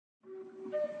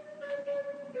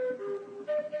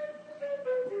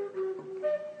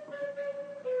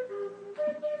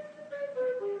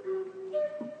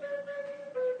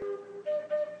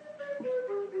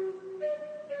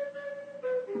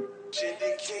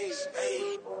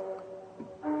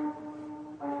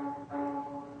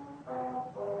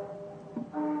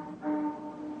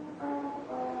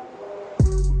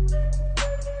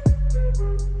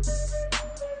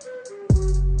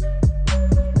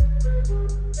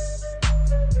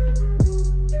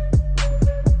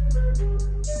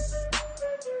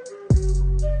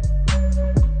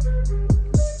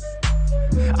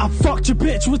I fucked your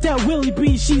bitch with that Willie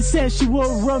B. She said she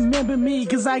will remember me,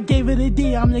 cause I gave it a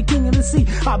D. I'm the king of the sea.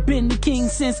 I've been the king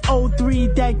since 03.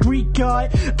 That Greek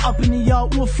god up in the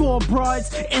yard with 4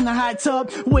 broads in the hot tub,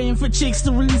 waiting for chicks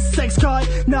to release a sex card.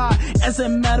 Nah, as a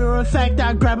matter of fact,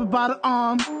 I grab her by the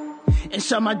arm and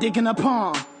shove my dick in her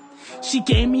palm. She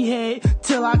gave me head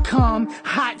till I come.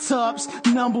 Hot tubs,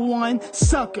 #1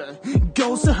 sucker.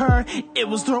 Goes to her, it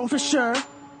was throat for sure.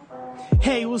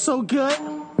 Hey, it was so good.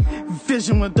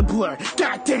 Vision with the blur.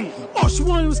 God damn. All she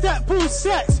wanted was that pool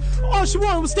sex. All she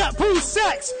wanted was that pool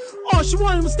sex. All she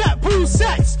wanted was that pool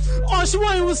sex. All she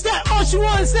wanted was that. All she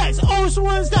wanted sex. All she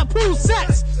wanted was that pool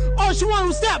sex. All she wanted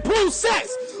was that pool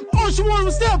sex. All she wanted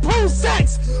was that pool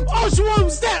sex. All she wanted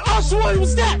was that. All she wanted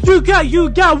was that. You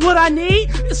got what I need.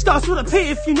 It starts with a P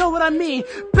if you know what I mean.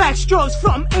 Backstrokes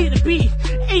from A to B.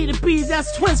 A to B,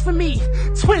 that's twins for me.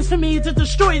 Twins for me to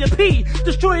destroy the P.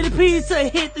 Destroy the P to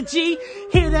hit the G.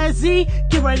 Hit that Z,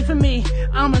 get ready for me.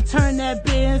 I'ma turn that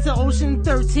bed into Ocean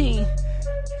 13.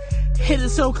 Hit it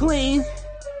so clean.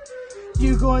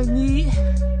 You gonna need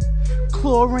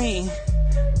chlorine.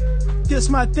 This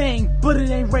my thing, but it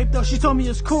ain't rape though. She told me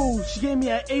it's cool. She gave me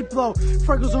an 8 blow.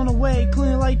 Freckles on the way,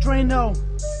 clean like Drano.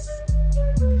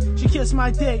 She kissed my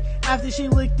dick after she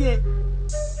licked it.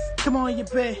 Come on, you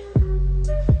bitch.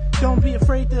 Don't be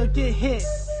afraid to get hit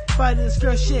by this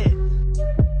girl shit.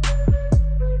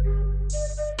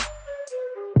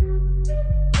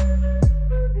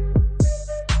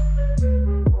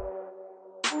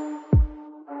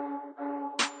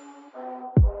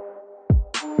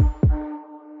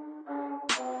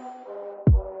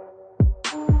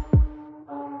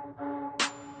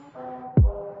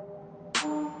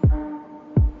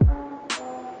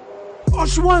 All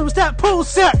she wanted was that pool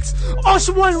sex. All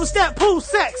she wanted was that pool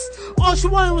sex. All she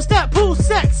wanted was that pool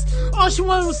sex. All she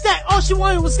wanted was that. All she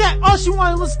wanted was that. All she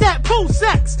wanted was that pool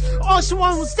sex. All she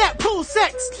wanted was that pool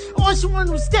sex. All she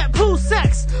wanted was that pool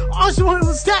sex. All she wanted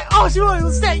was that. All she wanted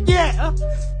was that. Yeah.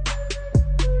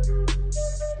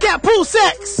 That pool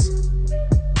sex.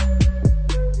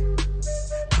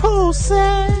 Pool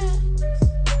sex.